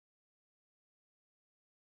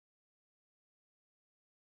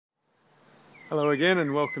Hello again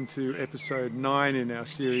and welcome to episode 9 in our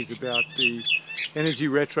series about the energy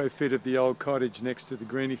retrofit of the old cottage next to the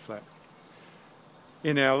Greeny Flat.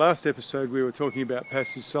 In our last episode we were talking about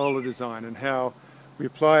passive solar design and how we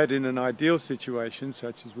apply it in an ideal situation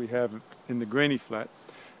such as we have in the Greeny Flat,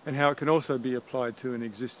 and how it can also be applied to an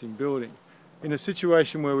existing building. In a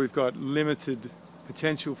situation where we've got limited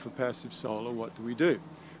potential for passive solar, what do we do?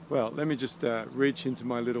 Well, let me just reach into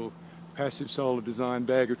my little passive solar design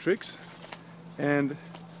bag of tricks, and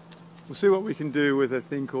we'll see what we can do with a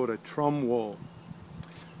thing called a Trombe Wall.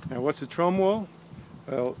 Now, what's a Trombe Wall?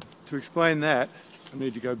 Well, to explain that, I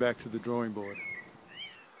need to go back to the drawing board.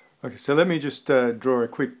 Okay, so let me just draw a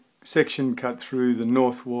quick section cut through the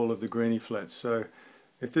north wall of the Greeny Flat. So,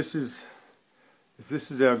 if this is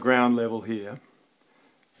our ground level here,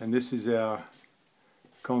 and this is our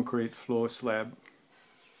concrete floor slab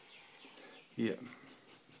here.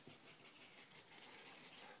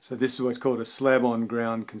 So this is what's called a slab on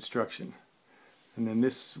ground construction. And then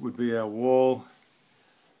this would be our wall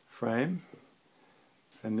frame,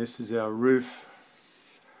 and this is our roof,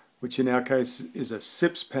 which in our case is a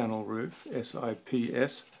SIPS panel roof,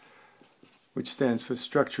 S-I-P-S, which stands for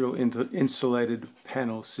Structural Insulated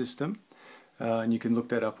Panel System. And you can look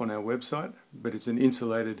that up on our website, but it's an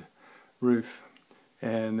insulated roof.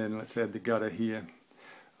 And then let's add the gutter here.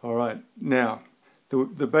 Alright, now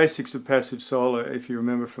the basics of passive solar, if you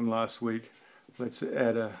remember from last week, let's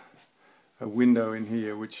add a window in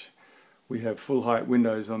here, which we have full height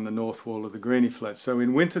windows on the north wall of the Greeny Flat. So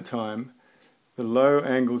in winter time, the low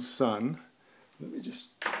angled sun, let me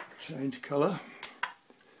just change colour.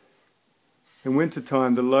 In winter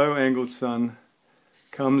time, the low angled sun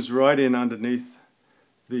comes right in underneath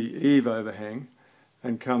the eave overhang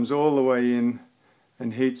and comes all the way in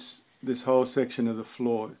and heats this whole section of the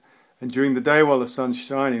floor. And during the day while the sun's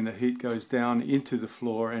shining, the heat goes down into the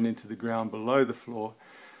floor and into the ground below the floor,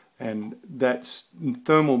 and that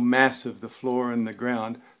thermal mass of the floor and the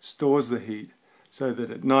ground stores the heat, so that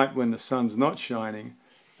at night when the sun's not shining,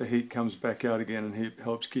 the heat comes back out again and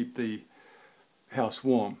helps keep the house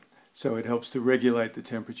warm. So it helps to regulate the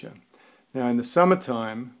temperature. Now in the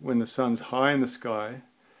summertime, when the sun's high in the sky,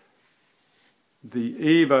 the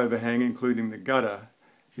eave overhang, including the gutter,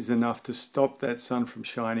 is enough to stop that sun from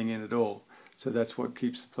shining in at all. So that's what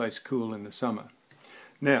keeps the place cool in the summer.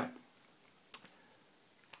 Now,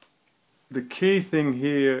 the key thing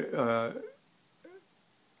here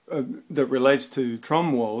that relates to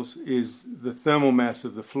Trombe walls is the thermal mass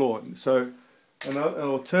of the floor. So an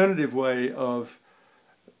alternative way of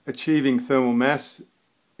achieving thermal mass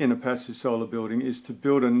in a passive solar building is to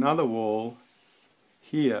build another wall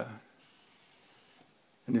here.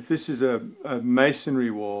 And if this is a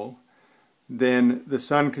masonry wall, then the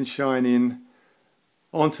sun can shine in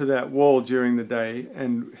onto that wall during the day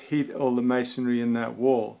and heat all the masonry in that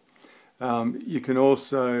wall. You can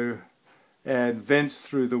also add vents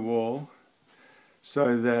through the wall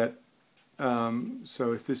so that,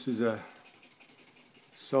 so if this is a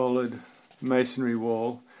solid masonry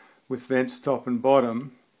wall with vents top and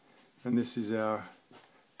bottom, and this is our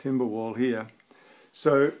timber wall here,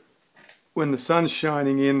 so when the sun's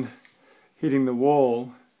shining in, hitting the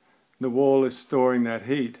wall is storing that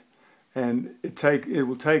heat, and it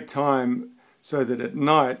will take time so that at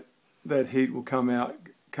night that heat will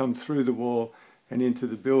come through the wall and into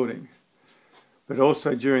the building. But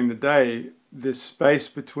also during the day, this space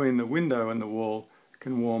between the window and the wall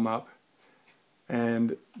can warm up,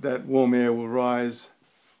 and that warm air will rise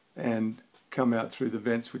and come out through the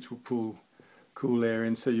vents, which will pull cool air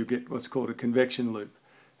in, so you get what's called a convection loop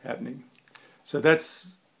happening. So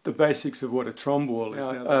that's the basics of what a Trombe wall is.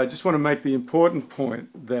 Now, I just want to make the important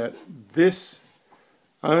point that this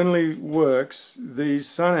only works, these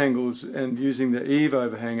sun angles and using the eave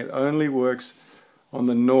overhang, it only works on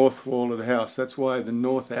the north wall of the house. That's why the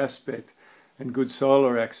north aspect and good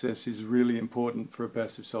solar access is really important for a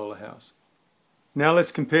passive solar house. Now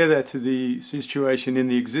let's compare that to the situation in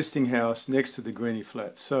the existing house next to the Greeny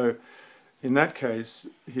Flat. So in that case,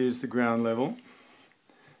 here's the ground level.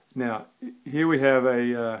 Now, here we have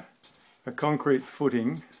a concrete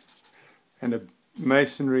footing and a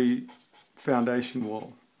masonry foundation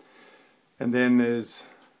wall. And then there's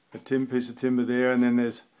a piece of timber there, and then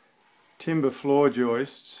there's timber floor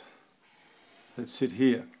joists that sit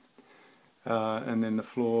here. And then the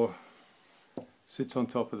floor sits on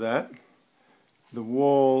top of that. The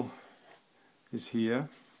wall is here.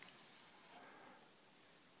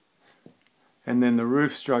 And then the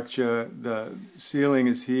roof structure, the ceiling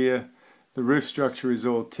is here. The roof structure is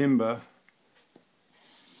all timber,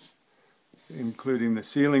 including the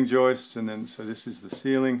ceiling joists, and then so this is the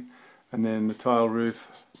ceiling, and then the tile roof.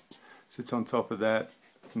 sits on top of that,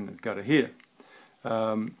 and it's got a here.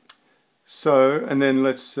 So, and then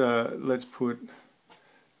let's put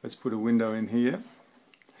a window in here.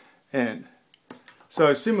 And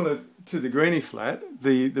so similar to the Greeny Flat,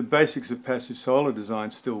 the basics of passive solar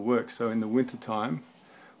design still work. So in the winter time,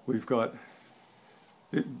 we've got,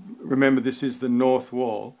 remember this is the north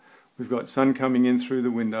wall, we've got sun coming in through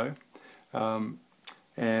the window,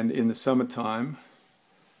 and in the summertime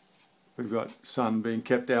we've got sun being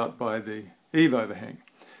kept out by the eave overhang.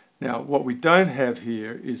 Now what we don't have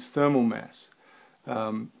here is thermal mass.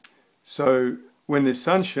 So when the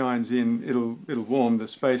sun shines in, it'll warm the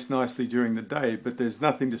space nicely during the day, but there's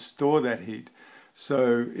nothing to store that heat,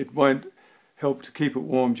 so it won't help to keep it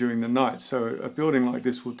warm during the night. So a building like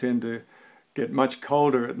this will tend to get much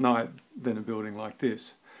colder at night than a building like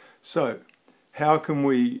this. So how can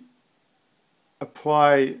we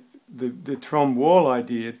apply the Trombe Wall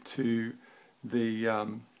idea to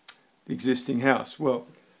the existing house? Well,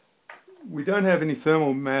 we don't have any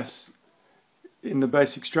thermal mass in the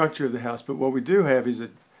basic structure of the house, but what we do have is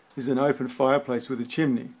an open fireplace with a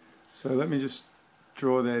chimney. So let me just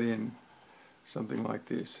draw that in, something like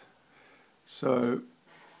this. So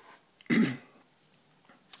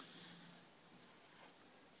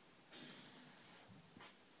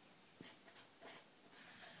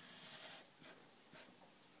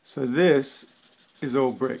so this is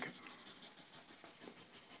all brick.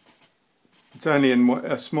 It's only in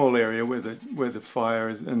a small area where the fire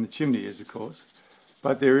is and the chimney is, of course,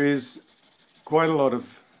 but there is quite a lot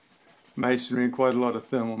of masonry and quite a lot of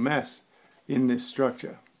thermal mass in this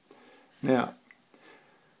structure. Now,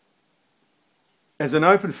 as an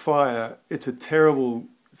open fire, it's a terrible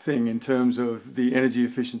thing in terms of the energy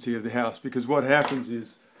efficiency of the house, because what happens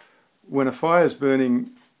is when a fire is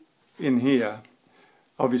burning in here,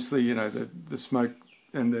 obviously, you know, the smoke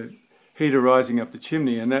and the heat are rising up the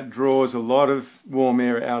chimney, and that draws a lot of warm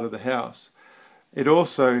air out of the house. It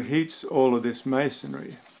also heats all of this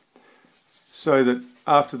masonry, so that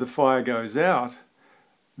after the fire goes out,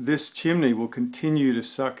 this chimney will continue to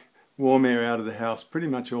suck warm air out of the house pretty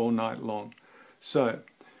much all night long. So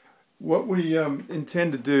what we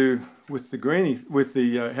intend to do with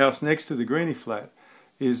the house next to the Greeny Flat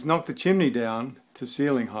is knock the chimney down to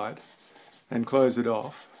ceiling height and close it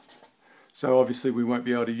off. So obviously we won't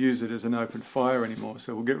be able to use it as an open fire anymore,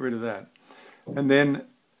 so we'll get rid of that. And then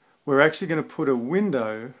we're actually going to put a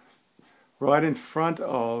window right in front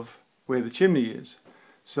of where the chimney is,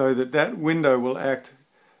 so that window will act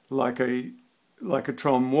like a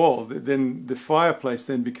Trombe Wall. Then the fireplace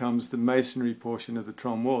then becomes the masonry portion of the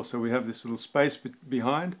Trombe Wall. So we have this little space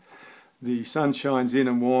behind. The sun shines in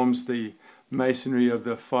and warms the masonry of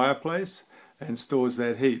the fireplace and stores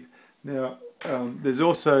that heat. Now there's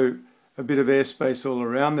also a bit of airspace all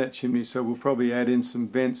around that chimney, so we'll probably add in some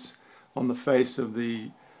vents on the face of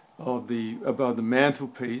above the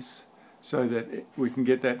mantelpiece, so that we can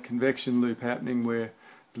get that convection loop happening where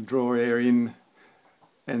it'll draw air in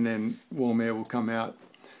and then warm air will come out.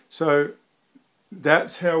 So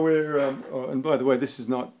that's how we're, and by the way, this is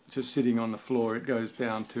not just sitting on the floor, it goes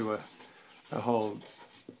down to a whole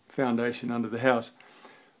foundation under the house.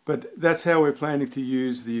 But that's how we're planning to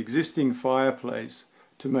use the existing fireplace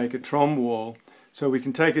to make a Trombe Wall, so we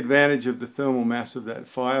can take advantage of the thermal mass of that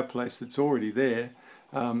fireplace that's already there,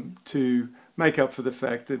 to make up for the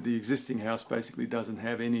fact that the existing house basically doesn't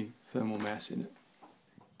have any thermal mass in it.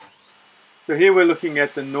 So here we're looking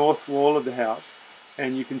at the north wall of the house,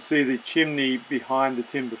 and you can see the chimney behind the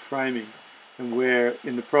timber framing, and we're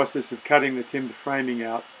in the process of cutting the timber framing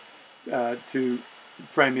out to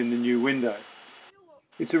frame in the new window.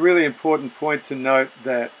 It's a really important point to note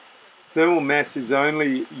that thermal mass is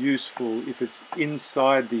only useful if it's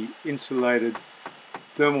inside the insulated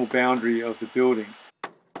thermal boundary of the building.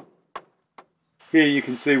 Here you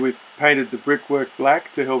can see we've painted the brickwork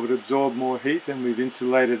black to help it absorb more heat, and we've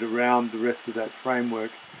insulated around the rest of that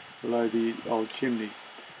framework below the old chimney.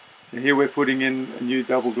 And here we're putting in a new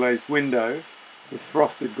double glazed window with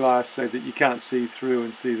frosted glass so that you can't see through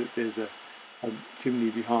and see that there's a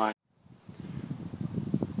chimney behind.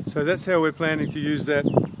 So that's how we're planning to use that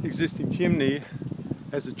existing chimney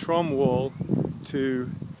as a Trombe Wall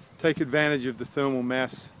to take advantage of the thermal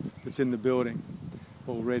mass that's in the building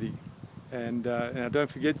already. And now don't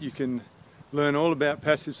forget, you can learn all about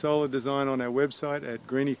passive solar design on our website at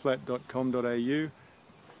greenyflat.com.au.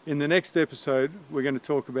 In the next episode, we're going to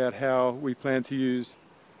talk about how we plan to use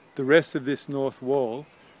the rest of this north wall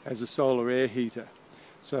as a solar air heater.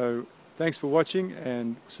 So thanks for watching,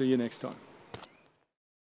 and see you next time.